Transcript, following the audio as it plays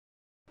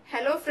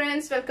Hello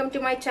friends, welcome to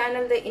my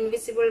channel, The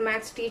Invisible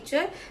Maths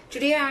Teacher.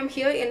 Today I am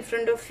here in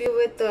front of you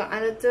with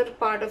another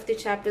part of the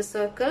chapter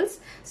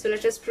circles. So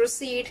let us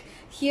proceed.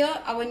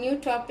 Here our new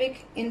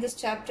topic in this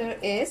chapter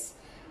is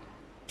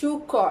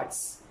two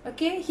chords.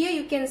 Okay, here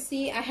you can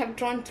see I have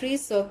drawn three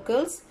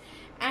circles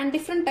and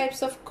different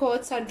types of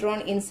chords are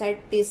drawn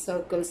inside these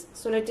circles.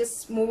 So let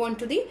us move on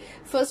to the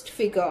first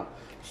figure.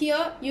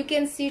 Here you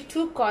can see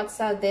two chords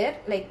are there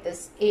like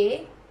this,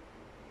 A,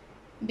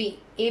 B.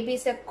 AB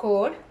is a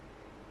chord.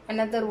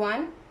 Another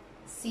one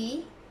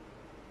C,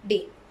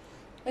 D.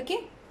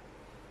 Okay,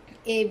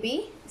 A,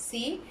 B,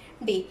 C,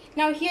 D.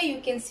 Now here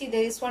you can see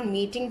there is one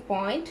meeting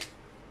point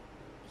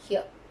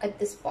here at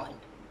this point.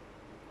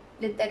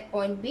 Let that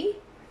point be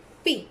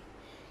P.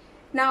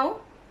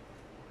 Now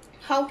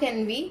how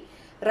can we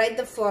write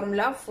the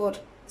formula for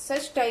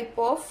such type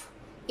of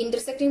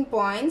intersecting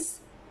points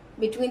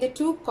between the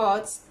two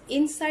chords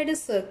inside a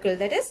circle?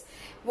 That is,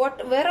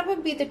 wherever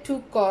be the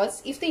two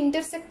chords, if the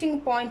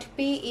intersecting point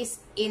P is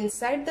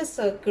inside the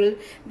circle,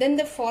 then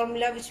the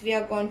formula which we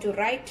are going to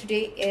write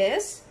today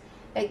is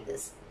like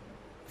this.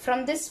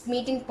 From this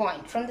meeting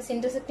point, from this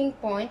intersecting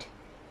point,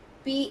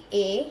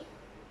 PA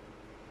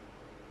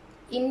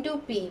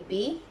into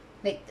PB,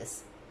 like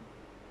this.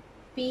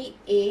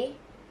 PA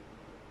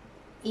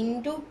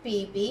into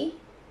PB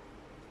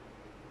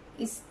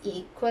is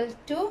equal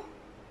to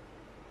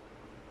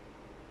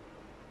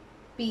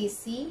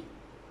PC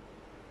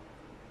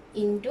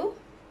into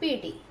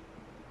PD.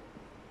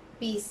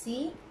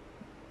 PC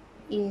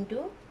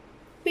into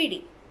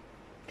PD.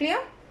 Clear?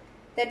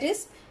 That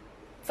is,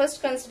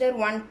 first consider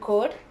one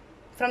chord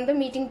from the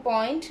meeting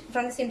point,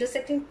 from this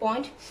intersecting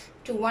point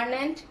to one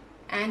end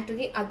and to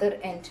the other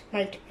end,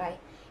 multiply,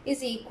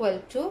 is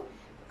equal to,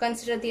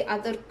 consider the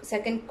other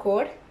second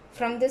chord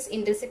from this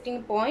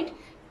intersecting point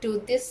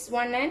to this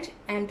one end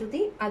and to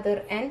the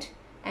other end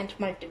and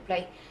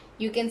multiply.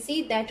 You can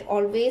see that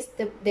always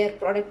their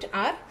product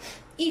are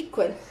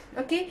equal.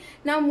 Okay,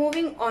 now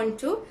moving on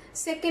to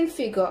second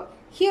figure.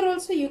 Here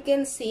also you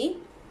can see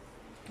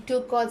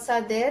two chords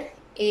are there,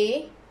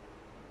 A,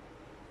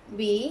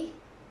 B,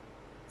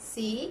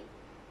 C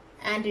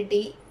and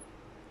D.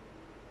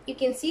 You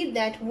can see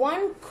that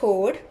one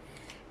chord,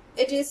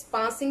 it is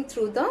passing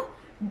through the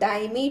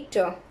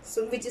diameter,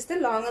 so which is the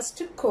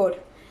longest chord,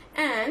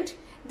 and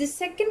the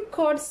second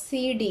chord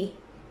CD.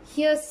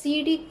 Here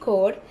CD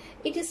chord,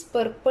 it is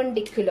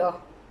perpendicular.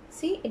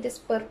 See, it is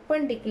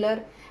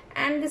perpendicular,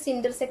 and this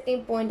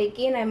intersecting point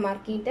again I am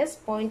marking it as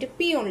point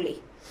P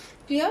only.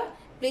 Clear?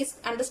 Please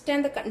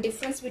understand the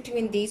difference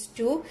between these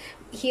two.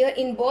 Here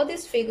in both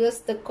these figures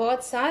the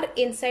chords are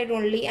inside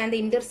only and the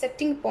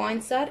intersecting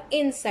points are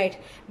inside.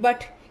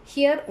 But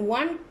here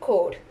one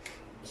chord,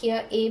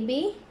 here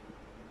AB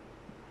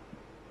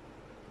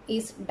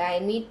is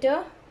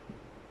diameter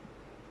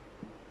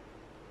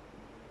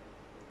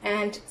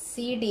and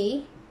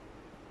CD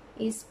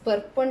is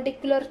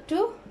perpendicular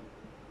to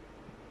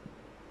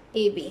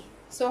AB.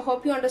 So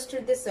hope you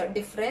understood this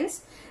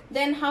difference.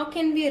 Then how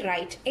can we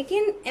write?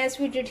 Again, as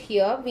we did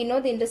here, we know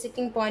the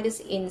intersecting point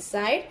is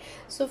inside.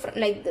 So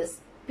like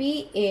this,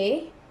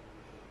 PA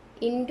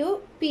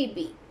into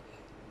PB.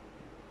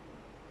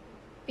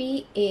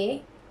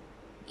 PA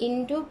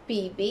into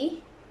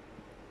PB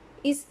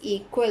is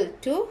equal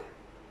to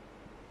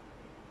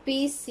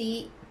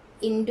PC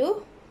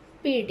into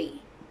PD.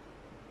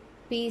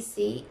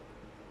 PC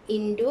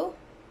into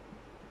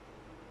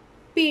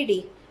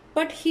PD.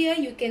 But here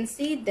you can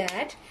see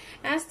that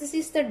as this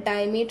is the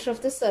diameter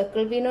of the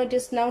circle, we know it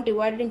is now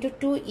divided into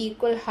two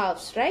equal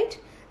halves, right?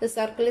 The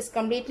circle is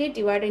completely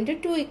divided into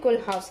two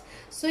equal halves.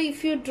 So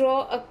if you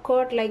draw a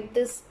chord like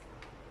this,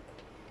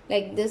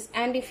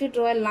 and if you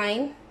draw a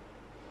line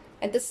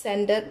at the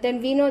center,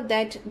 then we know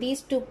that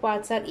these two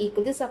parts are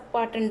equal. This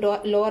upper part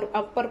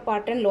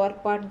and lower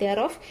part, they are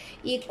of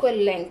equal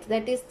length.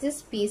 That is,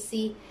 this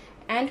PC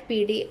and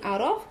PD are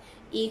of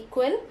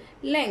equal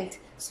length.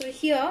 So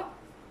here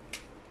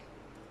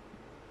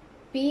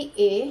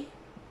PA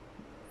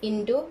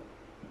into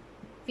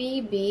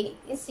PB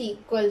is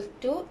equal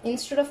to,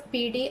 instead of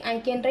PD I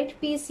can write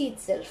PC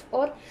itself,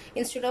 or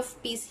instead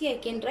of PC I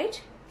can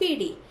write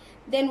PD.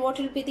 Then what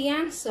will be the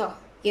answer?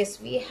 Yes,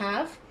 we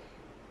have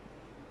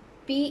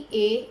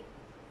PA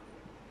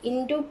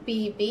into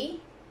PB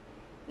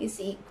is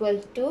equal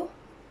to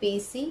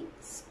PC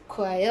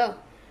square.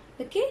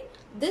 Okay,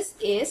 this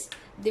is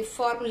the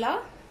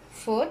formula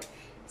for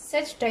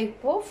such type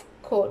of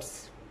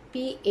chords.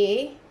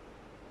 PA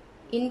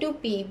into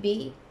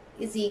PB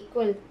is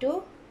equal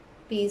to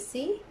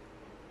PC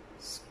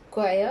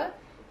square.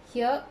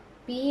 Here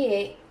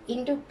PA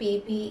into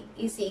PB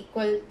is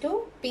equal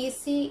to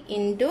PC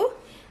into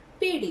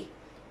PD.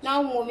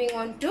 Now moving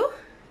on to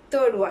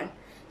third one.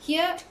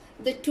 Here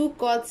the two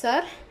chords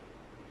are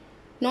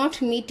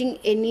not meeting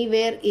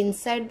anywhere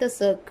inside the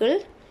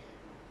circle.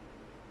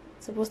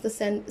 Suppose the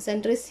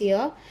center is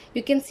here.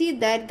 You can see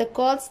that the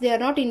chords, they are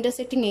not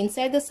intersecting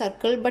inside the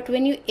circle, but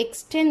when you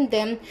extend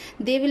them,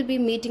 they will be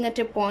meeting at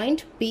a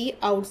point P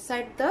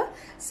outside the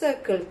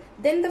circle.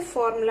 Then the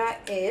formula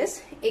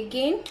is,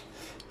 again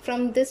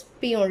from this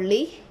P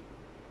only,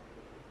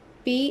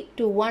 P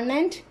to one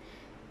end,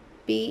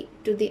 P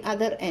to the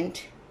other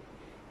end.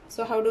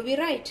 So how do we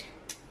write?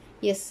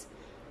 Yes,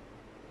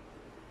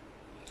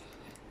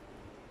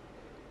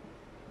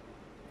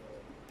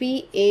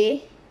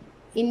 PA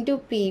into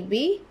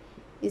PB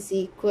is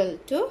equal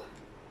to,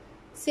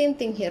 same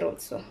thing here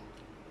also,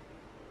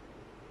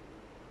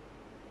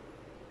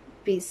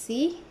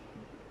 PC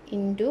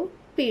into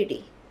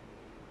PD,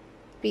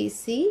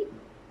 PC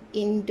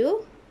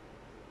into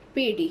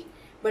PD.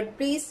 But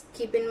please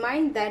keep in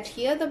mind that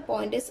here the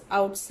point is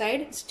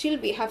outside. Still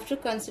we have to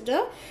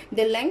consider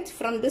the length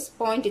from this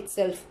point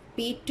itself,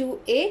 P to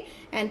A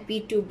and P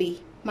to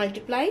B.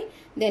 Multiply,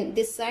 then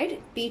this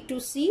side P to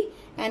C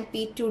and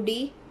P to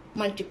D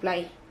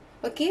multiply.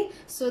 Okay,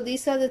 so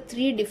these are the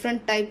three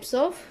different types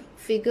of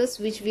figures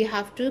which we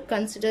have to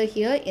consider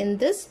here in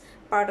this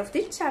part of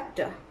the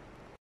chapter.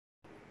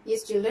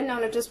 Yes children, now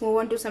let us move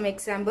on to some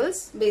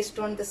examples based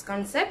on this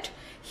concept.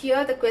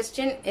 Here the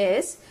question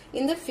is,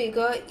 in the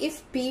figure,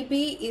 if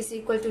PB is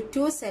equal to 2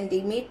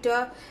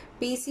 cm,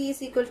 PC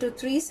is equal to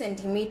 3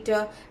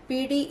 cm,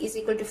 PD is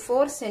equal to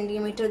 4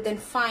 cm, then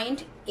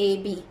find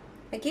AB.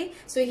 Okay,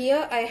 so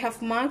here I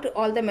have marked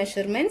all the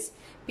measurements.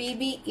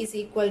 PB is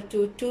equal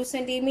to 2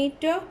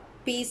 cm,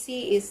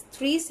 PC is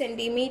 3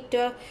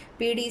 cm,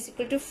 PD is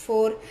equal to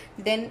 4.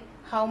 Then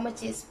how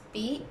much is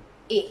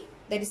PA?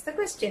 That is the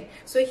question.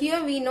 So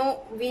here we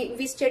know,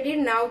 we studied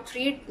now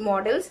three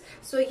models.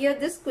 So here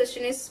this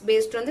question is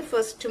based on the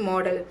first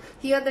model.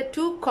 Here the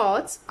two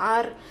chords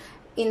are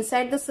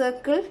inside the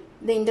circle.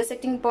 The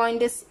intersecting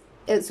point is,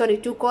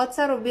 two chords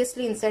are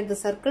obviously inside the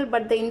circle,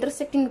 but the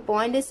intersecting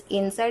point is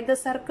inside the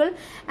circle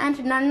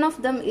and none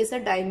of them is a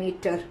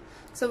diameter.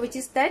 So which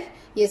is that?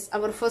 Yes,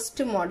 our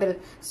first model.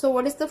 So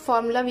what is the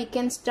formula we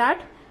can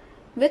start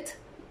with?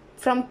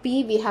 From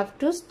P we have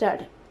to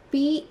start.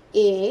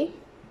 PA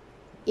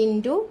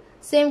into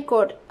same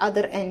chord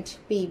other end,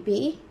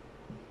 PB.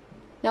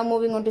 Now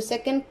moving on to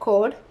second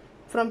chord,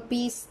 from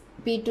P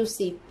to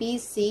C,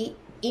 PC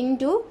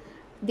into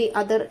the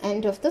other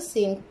end of the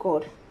same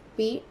chord,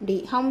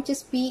 PD. How much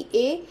is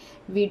PA?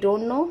 We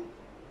don't know.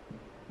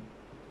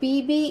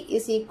 PB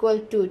is equal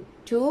to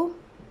 2,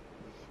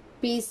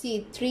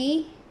 PC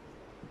 3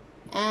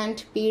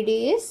 and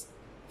PD is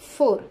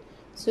 4.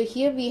 So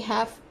here we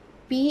have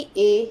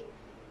PA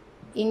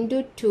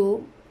into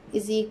 2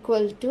 is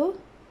equal to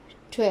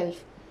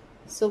 12.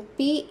 So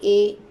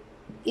PA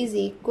is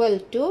equal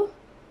to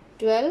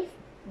 12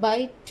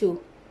 by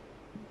 2.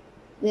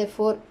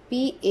 Therefore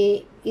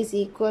PA is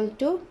equal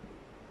to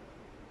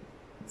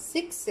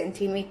 6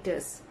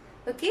 centimeters.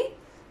 Okay,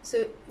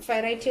 so if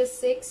I write here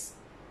 6,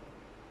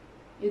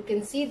 you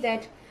can see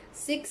that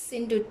 6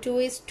 into 2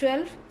 is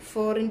 12,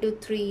 4 into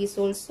 3 is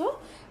also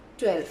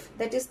 12.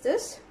 That is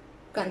this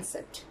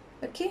concept.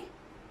 Okay.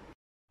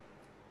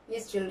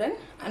 Yes children,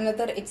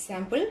 another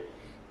example.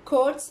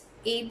 Chords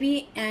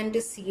AB and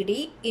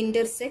CD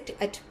intersect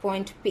at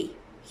point P.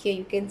 Here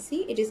you can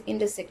see it is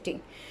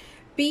intersecting.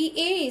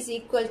 PA is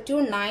equal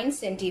to 9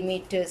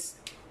 centimeters.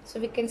 So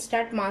we can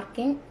start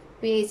marking.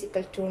 PA is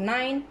equal to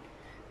 9.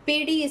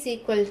 PD is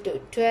equal to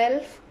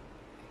 12.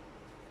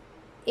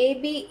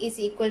 AB is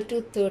equal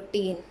to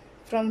 13.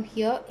 From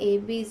here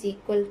AB is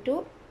equal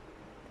to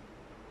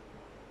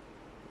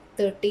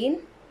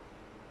 13.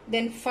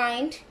 Then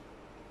find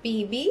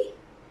PB,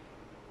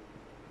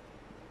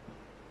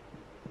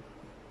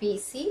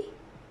 PC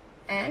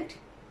and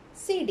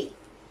CD.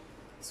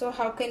 So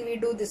how can we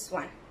do this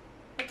one?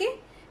 Okay,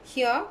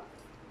 here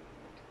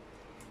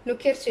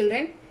look here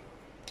children,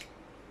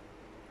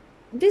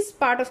 this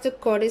part of the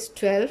chord is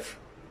 12,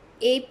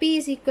 AP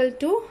is equal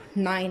to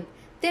 9,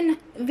 then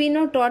we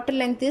know total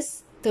length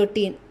is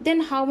 13.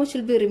 Then how much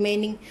will be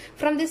remaining?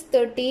 From this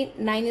 13,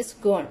 9 is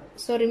gone,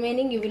 so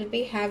remaining you will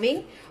be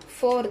having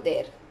 4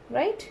 there,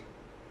 right?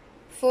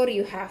 4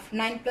 you have.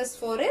 9 plus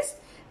 4 is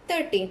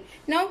 13.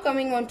 Now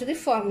coming on to the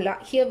formula.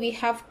 Here we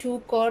have two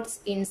chords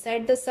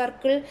inside the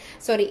circle.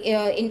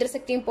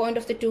 Intersecting point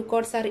of the two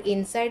chords are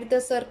inside the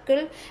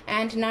circle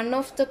and none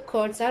of the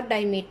chords are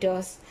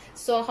diameters.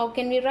 So how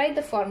can we write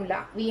the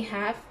formula? We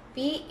have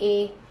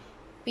PA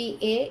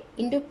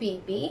into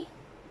PB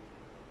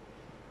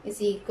is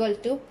equal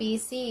to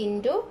PC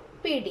into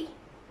PD.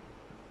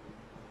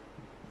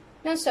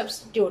 Now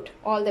substitute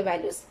all the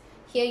values.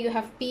 Here you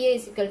have PA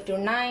is equal to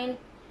 9,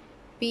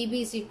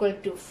 PB is equal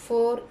to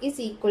 4 is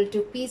equal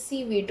to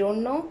PC we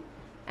don't know,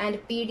 and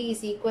PD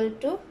is equal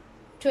to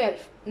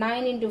 12.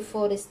 9 into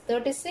 4 is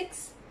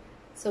 36.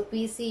 So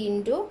PC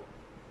into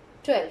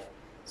 12.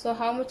 So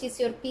how much is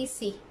your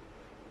PC?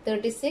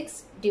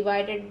 36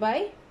 divided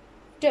by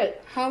 12.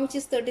 How much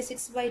is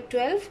 36 by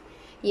 12?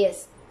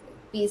 Yes,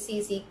 PC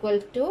is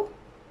equal to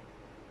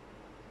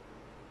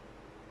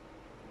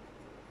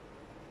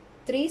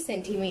 3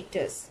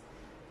 centimeters.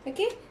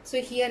 Okay,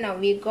 so here now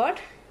we got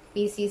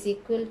PC is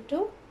equal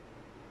to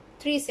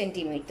 3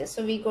 centimeters.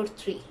 So we got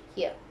 3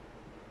 here.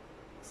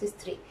 This is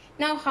 3.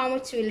 Now how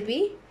much will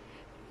be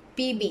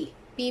PB?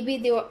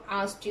 PB they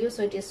asked you,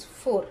 so it is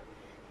 4.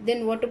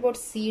 Then what about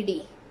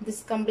CD?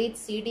 This complete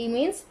CD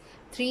means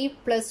 3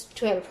 plus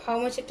 12. How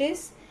much it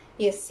is?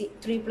 Yes, see,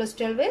 3 plus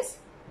 12 is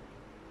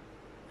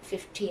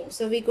 15.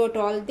 So we got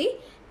all the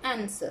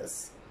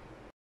answers.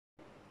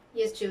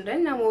 Yes,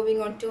 children. Now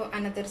moving on to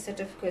another set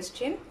of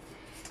question.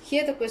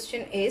 Here the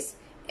question is,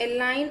 a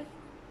line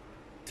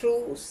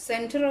through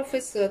center of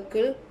a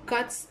circle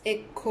cuts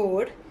a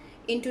chord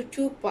into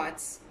two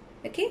parts.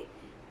 Okay,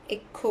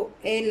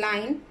 a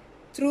line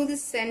through the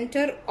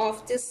center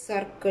of the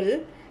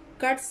circle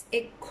cuts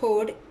a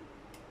chord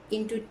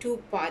into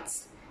two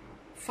parts.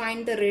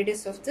 Find the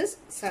radius of this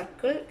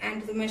circle,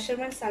 and the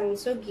measurements are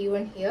also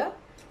given here.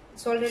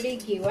 It's already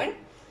given.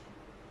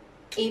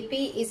 AP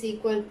is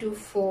equal to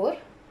 4,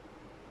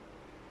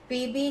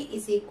 PB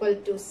is equal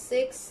to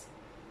 6,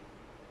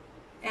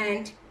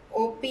 and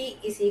OP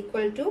is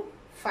equal to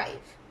 5.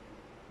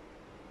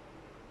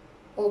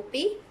 OP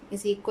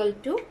is equal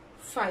to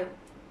 5.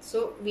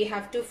 So we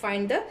have to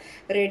find the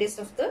radius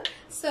of the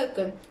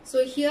circle.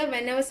 So here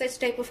whenever such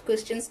type of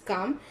questions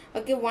come,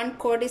 okay, one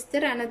chord is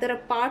there, another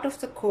part of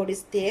the chord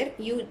is there,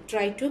 you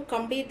try to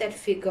complete that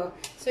figure.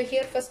 So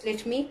here first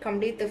let me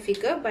complete the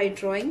figure by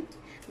joining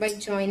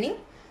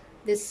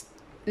this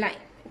line.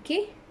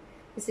 Okay,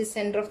 this is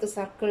center of the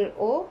circle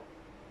O.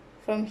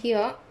 From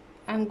here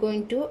I am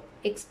going to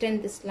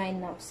extend this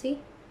line now. See,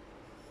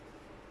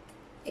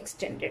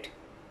 extended.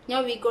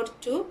 Now we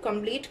got two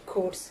complete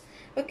chords.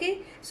 Okay,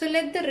 so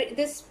let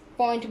this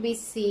point be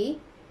C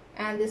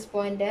and this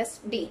point as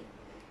D.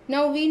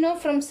 Now we know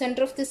from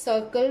center of the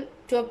circle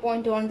to a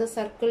point on the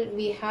circle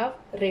we have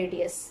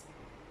radius.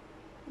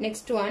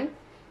 Next one,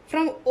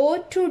 from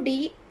O to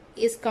D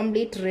is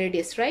complete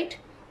radius, right?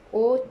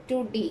 O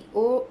to D.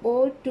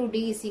 O to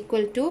D is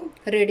equal to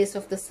radius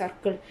of the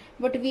circle.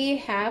 But we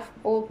have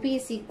OP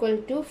is equal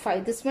to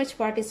 5. This much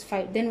part is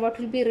 5. Then what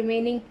will be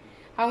remaining?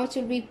 How much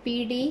will be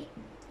PD?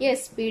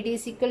 Yes, PD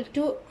is equal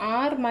to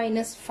R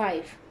minus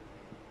 5.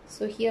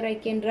 So here I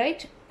can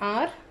write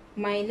R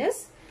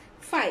minus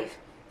 5.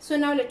 So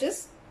now let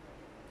us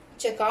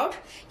check out.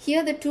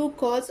 Here the two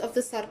chords of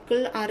the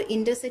circle are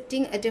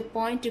intersecting at a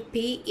point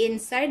P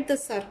inside the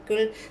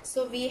circle.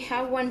 So we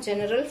have one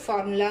general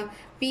formula,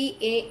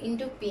 PA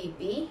into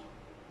PB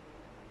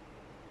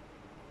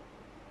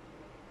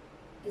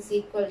is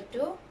equal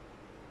to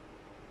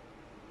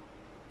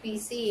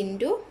PC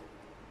into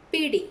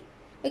PD.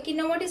 Okay,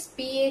 now what is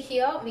PA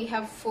here? We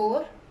have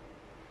 4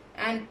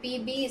 and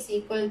PB is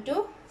equal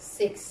to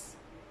 6.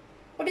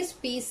 What is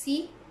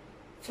PC?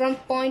 From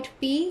point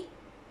P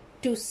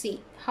to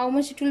C, how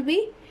much it will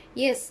be?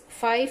 Yes,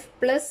 5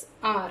 plus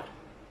R,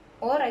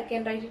 or I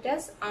can write it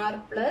as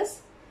R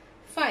plus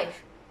 5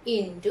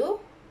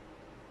 into,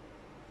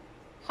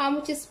 how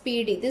much is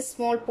PD? This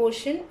small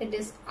portion, it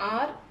is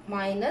R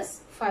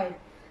minus 5.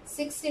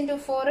 6 into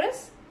 4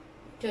 is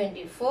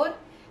 24.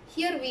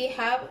 Here we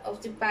have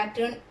of the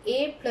pattern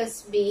A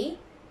plus B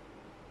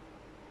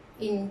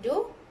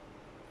into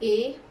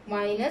A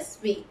minus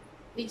B,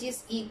 which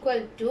is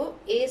equal to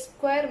A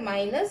square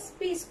minus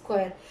B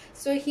square.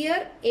 So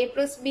here A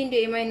plus B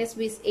into A minus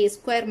B is A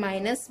square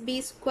minus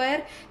B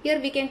square. Here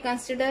we can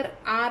consider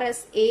R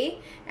as A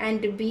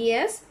and B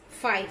as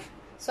 5.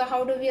 So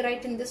how do we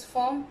write in this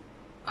form?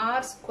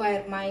 R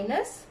square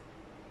minus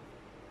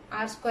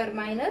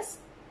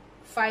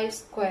 5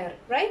 square,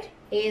 right?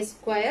 A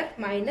square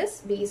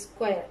minus B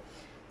square.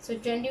 So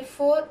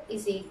 24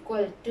 is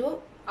equal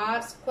to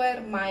R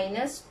square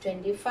minus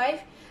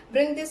 25.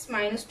 Bring this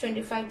minus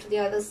 25 to the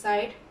other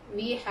side.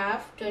 We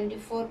have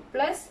 24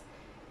 plus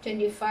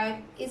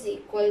 25 is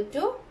equal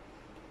to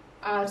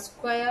R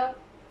square.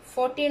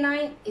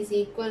 49 is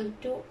equal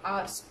to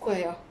R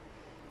square.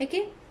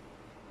 Okay.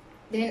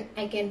 Then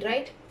I can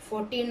write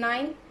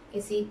 49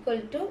 is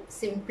equal to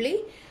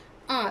simply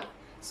R.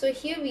 So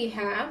here we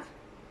have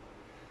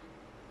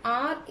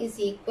R is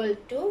equal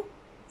to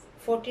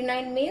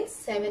 49 means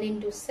 7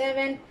 into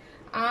 7.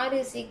 R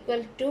is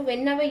equal to,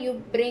 whenever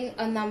you bring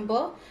a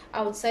number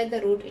outside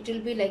the root, it will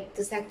be like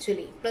this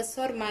actually, plus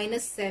or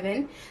minus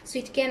 7. So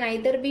it can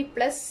either be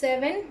plus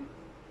 7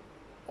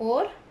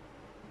 or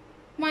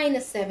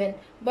minus 7.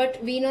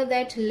 But we know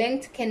that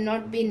length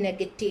cannot be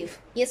negative.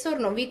 Yes or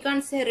no? We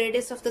can't say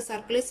radius of the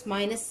circle is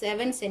minus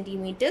 7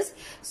 centimeters.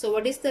 So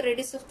what is the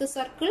radius of the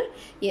circle?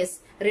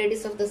 Yes,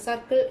 radius of the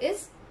circle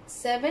is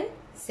 7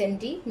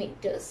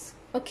 centimeters.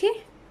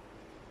 Okay.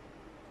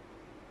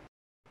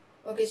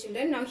 Okay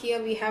children, now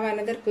here we have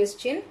another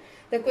question.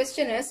 The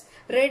question is,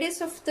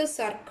 radius of the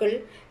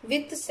circle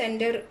with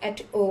center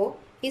at O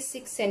is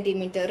 6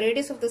 centimeter.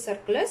 Radius of the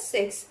circle is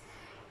 6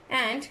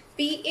 and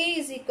PA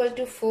is equal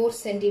to 4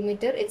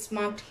 centimeter. It's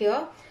marked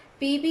here.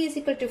 PB is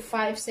equal to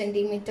 5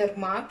 centimeter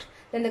marked.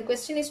 Then the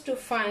question is to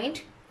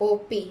find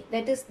OP,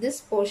 that is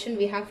this portion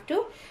we have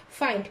to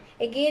find.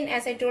 Again,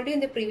 as I told you in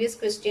the previous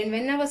question,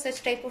 whenever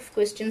such type of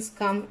questions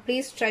come,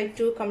 please try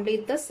to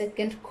complete the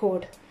second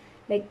chord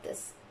like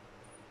this.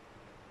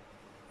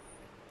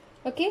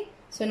 Okay,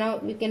 so now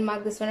we can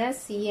mark this one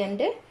as C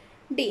and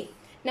D.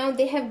 Now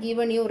they have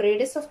given you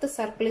radius of the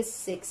circle is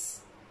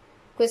 6.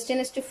 Question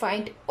is to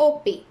find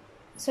OP.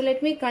 So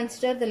let me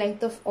consider the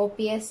length of OP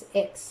as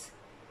X.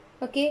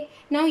 Okay,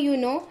 now you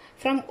know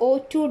from O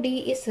to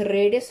D is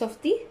radius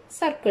of the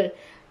circle.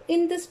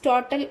 In this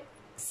total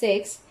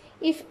 6,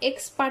 if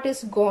x part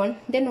is gone,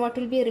 then what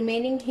will be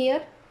remaining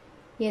here?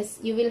 Yes,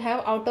 you will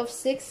have out of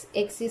 6,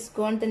 x is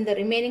gone, then the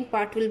remaining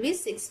part will be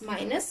 6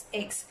 minus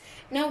x.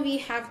 Now we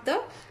have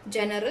the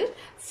general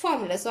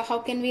formula. So how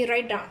can we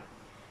write down?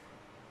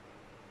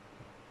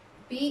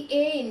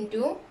 PA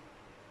into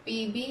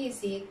PB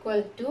is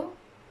equal to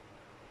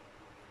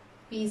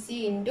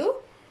PC into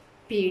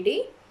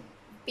PD.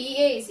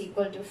 PA is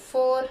equal to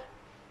 4.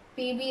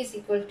 PB is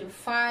equal to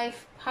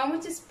 5. How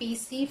much is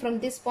PC from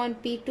this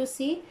point P to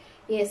C?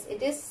 Yes,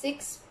 it is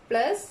 6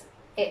 plus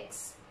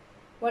x.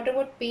 What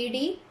about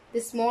PD? The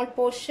small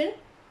portion,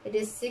 it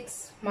is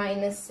 6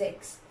 minus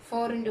x.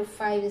 4 into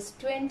 5 is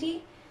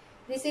 20.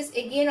 This is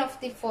again of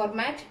the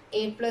format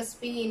A plus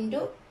B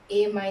into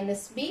A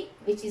minus B,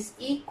 which is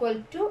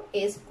equal to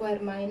A square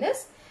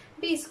minus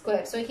B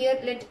square. So here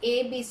let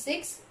A be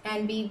 6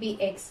 and B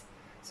be x.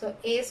 So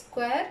A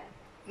square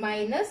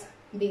minus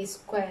B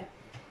square.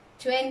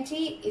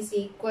 20 is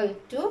equal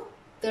to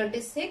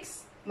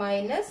 36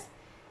 minus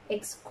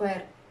x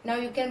square. Now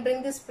you can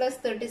bring this plus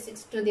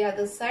 36 to the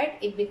other side.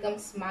 It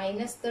becomes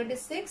minus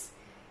 36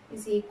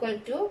 is equal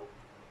to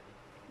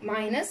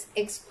minus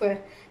x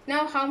square.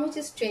 Now how much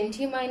is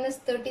 20 minus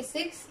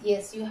 36?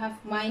 Yes, you have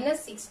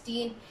minus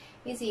 16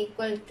 is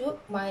equal to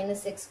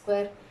minus x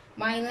square.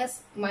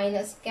 Minus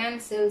minus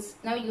cancels.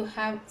 Now you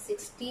have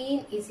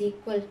 16 is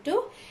equal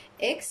to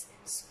x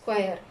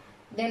square.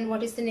 Then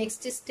what is the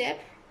next step?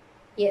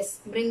 Yes,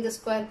 bring the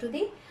square to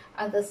the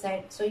other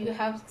side. So you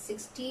have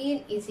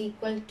 16 is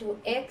equal to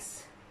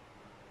x.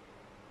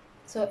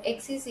 So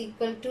x is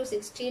equal to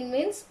 16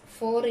 means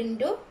 4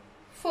 into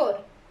 4.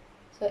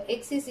 So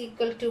x is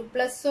equal to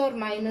plus or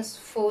minus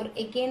 4.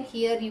 Again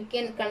here you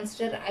can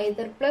consider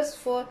either plus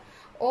 4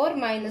 or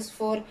minus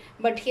 4.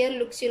 But here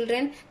look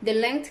children, the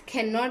length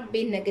cannot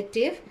be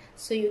negative.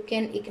 So you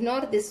can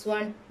ignore this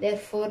one.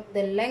 Therefore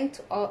the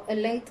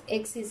length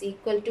x is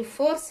equal to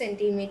 4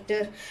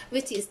 centimeter,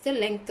 which is the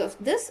length of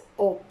this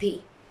OP.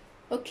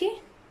 Okay.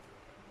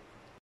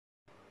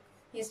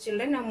 Yes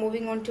children, now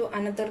moving on to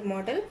another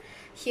model.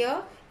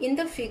 Here in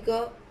the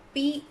figure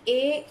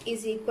PA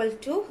is equal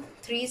to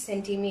 3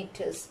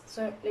 centimeters.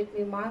 So let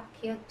me mark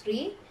here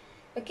 3.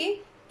 Okay.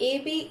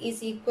 AB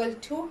is equal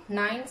to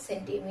 9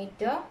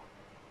 centimeter.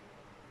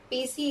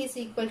 PC is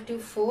equal to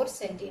 4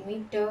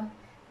 centimeter.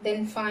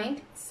 Then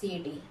find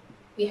CD.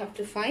 We have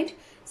to find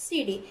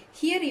CD.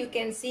 Here you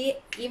can see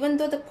even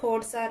though the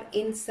chords are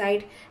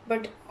inside,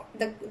 but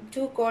the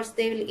two chords,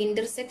 they will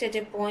intersect at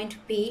a point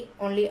P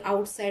only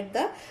outside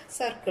the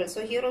circle.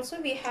 So here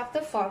also we have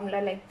the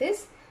formula like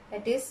this,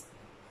 that is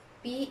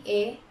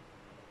PA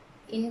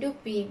into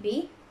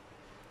PB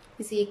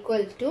is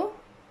equal to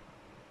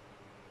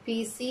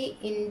PC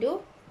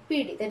into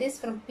PD. That is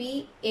from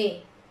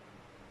PA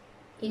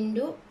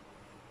into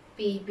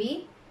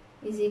PB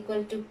is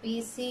equal to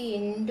PC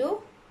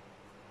into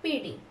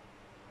PD.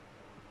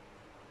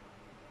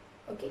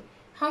 Okay.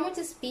 How much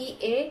is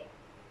PA?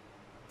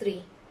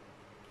 3.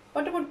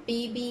 What about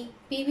PB?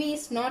 PB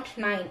is not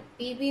 9.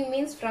 PB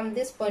means from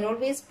this point.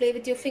 Always play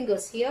with your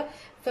fingers. Here,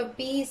 for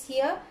P is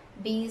here,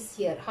 B is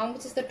here. How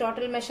much is the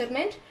total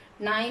measurement?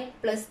 9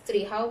 plus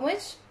 3. How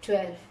much?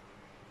 12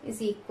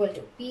 is equal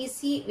to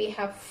PC. We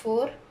have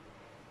 4.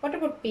 What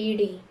about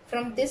PD?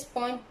 From this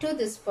point to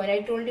this point. I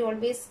told you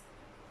always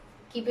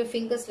keep your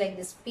fingers like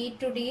this. P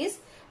to D is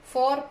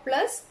 4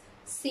 plus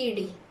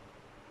CD.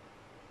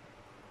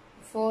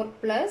 4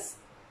 plus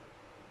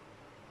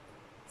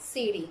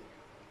CD.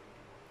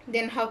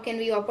 Then how can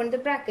we open the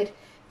bracket?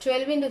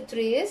 12 into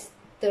 3 is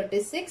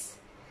 36.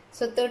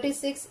 So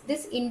 36,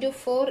 this into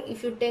 4,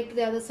 if you take to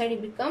the other side,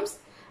 it becomes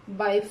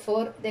by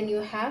 4. Then you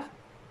have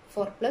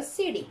 4 plus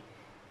CD.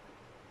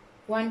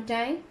 1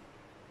 time,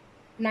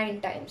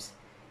 9 times.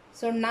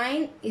 So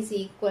 9 is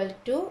equal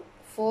to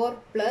 4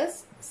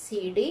 plus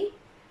CD.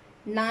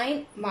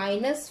 9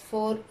 minus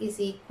 4 is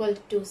equal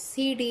to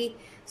CD.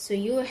 So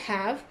you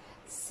have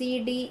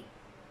CD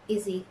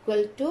is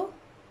equal to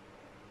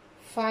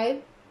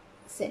 5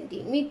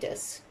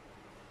 centimeters.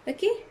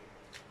 Okay.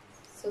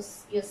 So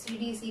your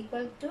CD is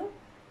equal to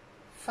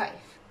 5.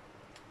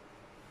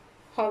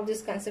 Hope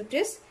this concept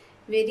is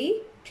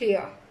very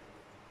clear.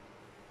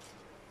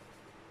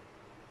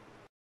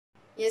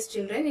 Yes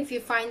children, if you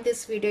find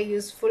this video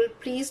useful,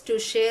 please do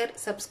share,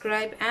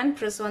 subscribe and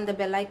press on the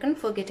bell icon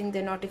for getting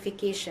the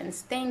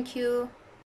notifications. Thank you.